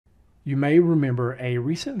You may remember a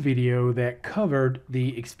recent video that covered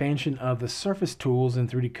the expansion of the surface tools in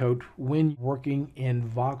 3D Coat when working in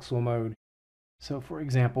voxel mode. So for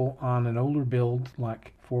example, on an older build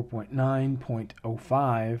like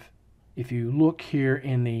 4.9.05, if you look here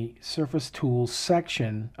in the surface tools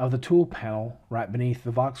section of the tool panel right beneath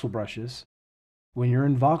the voxel brushes, when you're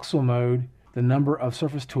in voxel mode, the number of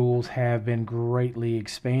surface tools have been greatly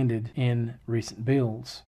expanded in recent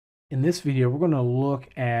builds. In this video, we're going to look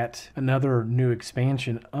at another new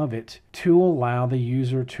expansion of it to allow the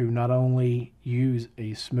user to not only use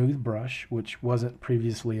a smooth brush, which wasn't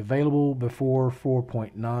previously available before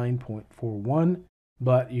 4.9.41,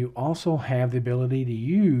 but you also have the ability to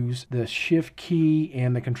use the Shift key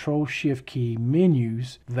and the Control Shift key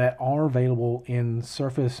menus that are available in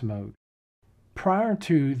surface mode. Prior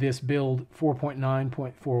to this build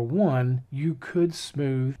 4.9.41, you could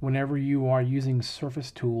smooth whenever you are using surface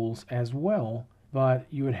tools as well, but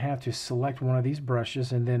you would have to select one of these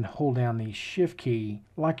brushes and then hold down the Shift key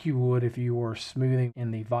like you would if you were smoothing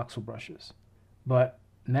in the voxel brushes. But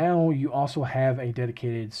now you also have a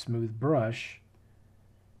dedicated smooth brush.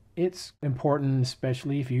 It's important,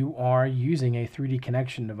 especially if you are using a 3D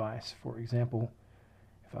connection device. For example,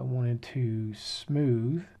 if I wanted to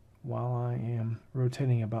smooth while I am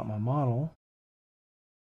rotating about my model,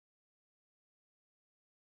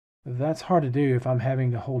 that's hard to do if I'm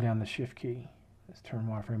having to hold down the Shift key. Let's turn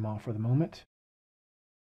wireframe off for the moment.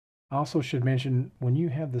 I also should mention, when you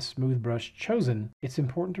have the smooth brush chosen, it's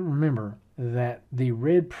important to remember that the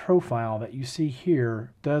red profile that you see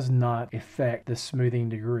here does not affect the smoothing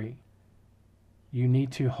degree. You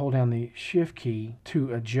need to hold down the Shift key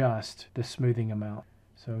to adjust the smoothing amount.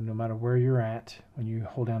 So no matter where you're at, when you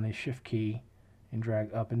hold down the Shift key and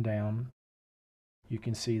drag up and down, you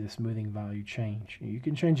can see the smoothing value change. You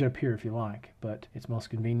can change it up here if you like, but it's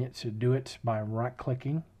most convenient to do it by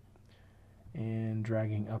right-clicking and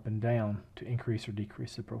dragging up and down to increase or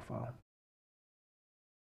decrease the profile.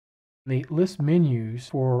 The list menus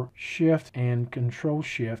for Shift and Control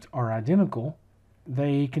Shift are identical.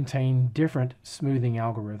 They contain different smoothing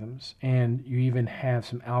algorithms, and you even have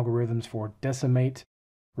some algorithms for decimate,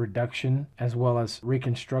 reduction, as well as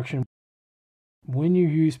reconstruction. When you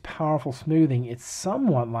use powerful smoothing, it's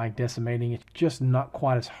somewhat like decimating. It's just not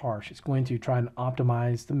quite as harsh. It's going to try and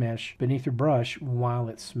optimize the mesh beneath your brush while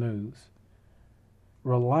it smooths.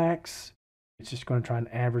 Relax, it's just going to try and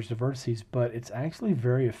average the vertices, but it's actually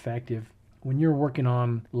very effective when you're working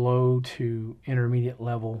on low to intermediate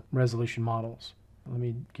level resolution models. Let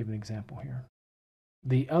me give an example here.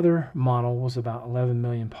 The other model was about 11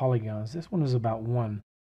 million polygons. This one is about 1.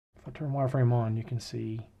 If I turn wireframe on, you can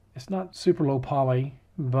see it's not super low poly,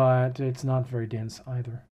 but it's not very dense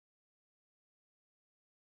either.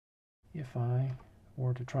 If I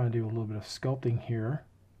were to try and do a little bit of sculpting here,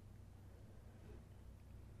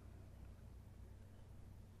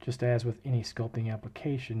 just as with any sculpting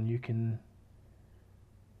application, you can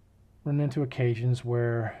run into occasions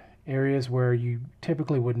where areas where you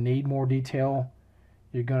typically would need more detail,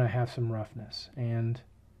 you're going to have some roughness, and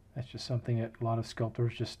that's just something that a lot of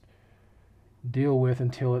sculptors just deal with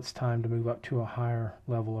until it's time to move up to a higher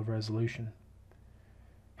level of resolution.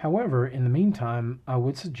 However, in the meantime, I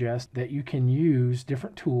would suggest that you can use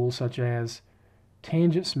different tools such as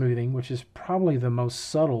tangent smoothing, which is probably the most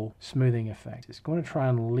subtle smoothing effect. It's going to try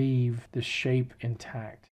and leave the shape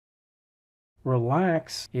intact.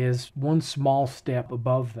 Relax is one small step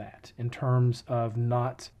above that in terms of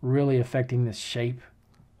not really affecting the shape.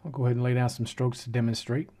 I'll go ahead and lay down some strokes to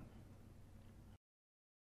demonstrate.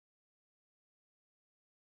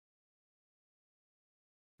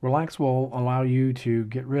 Relax will allow you to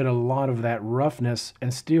get rid of a lot of that roughness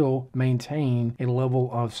and still maintain a level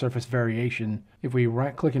of surface variation. If we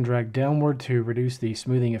right-click and drag downward to reduce the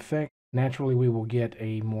smoothing effect, naturally we will get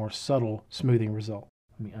a more subtle smoothing result.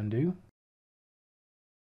 Let me undo.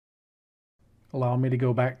 Allow me to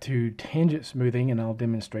go back to tangent smoothing and I'll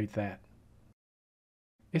demonstrate that.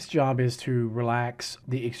 Its job is to relax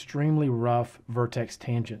the extremely rough vertex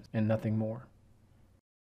tangents and nothing more.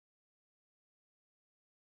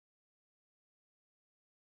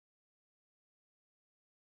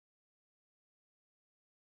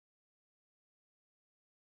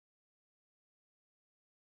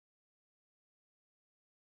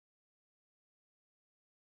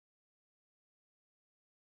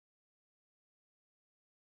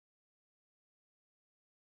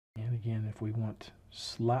 And again, if we want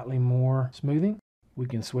slightly more smoothing, we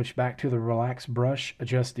can switch back to the relax brush,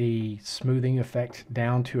 adjust the smoothing effect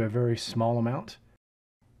down to a very small amount.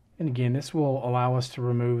 And again, this will allow us to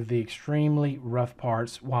remove the extremely rough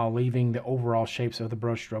parts while leaving the overall shapes of the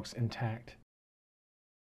brush strokes intact.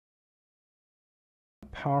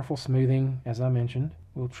 powerful smoothing, as I mentioned.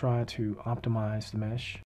 We'll try to optimize the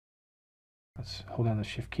mesh. Let's hold down the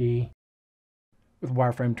Shift key. With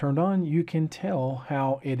wireframe turned on, you can tell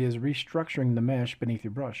how it is restructuring the mesh beneath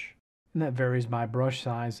your brush. And that varies by brush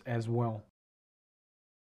size as well.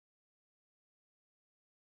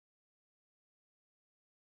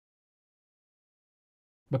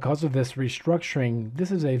 Because of this restructuring, this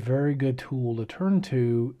is a very good tool to turn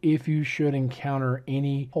to if you should encounter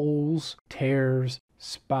any holes, tears,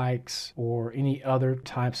 spikes, or any other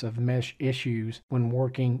types of mesh issues when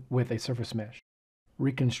working with a surface mesh.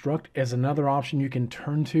 Reconstruct is another option you can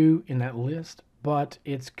turn to in that list, but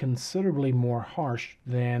it's considerably more harsh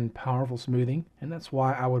than powerful smoothing, and that's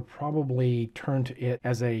why I would probably turn to it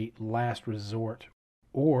as a last resort.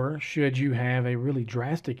 Or should you have a really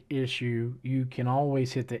drastic issue, you can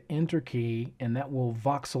always hit the Enter key and that will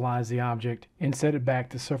voxelize the object and set it back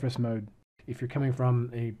to surface mode. If you're coming from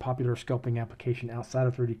a popular sculpting application outside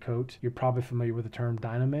of 3D Coat, you're probably familiar with the term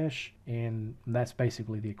Dynamesh, and that's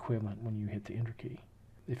basically the equivalent when you hit the Enter key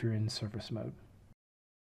if you're in surface mode.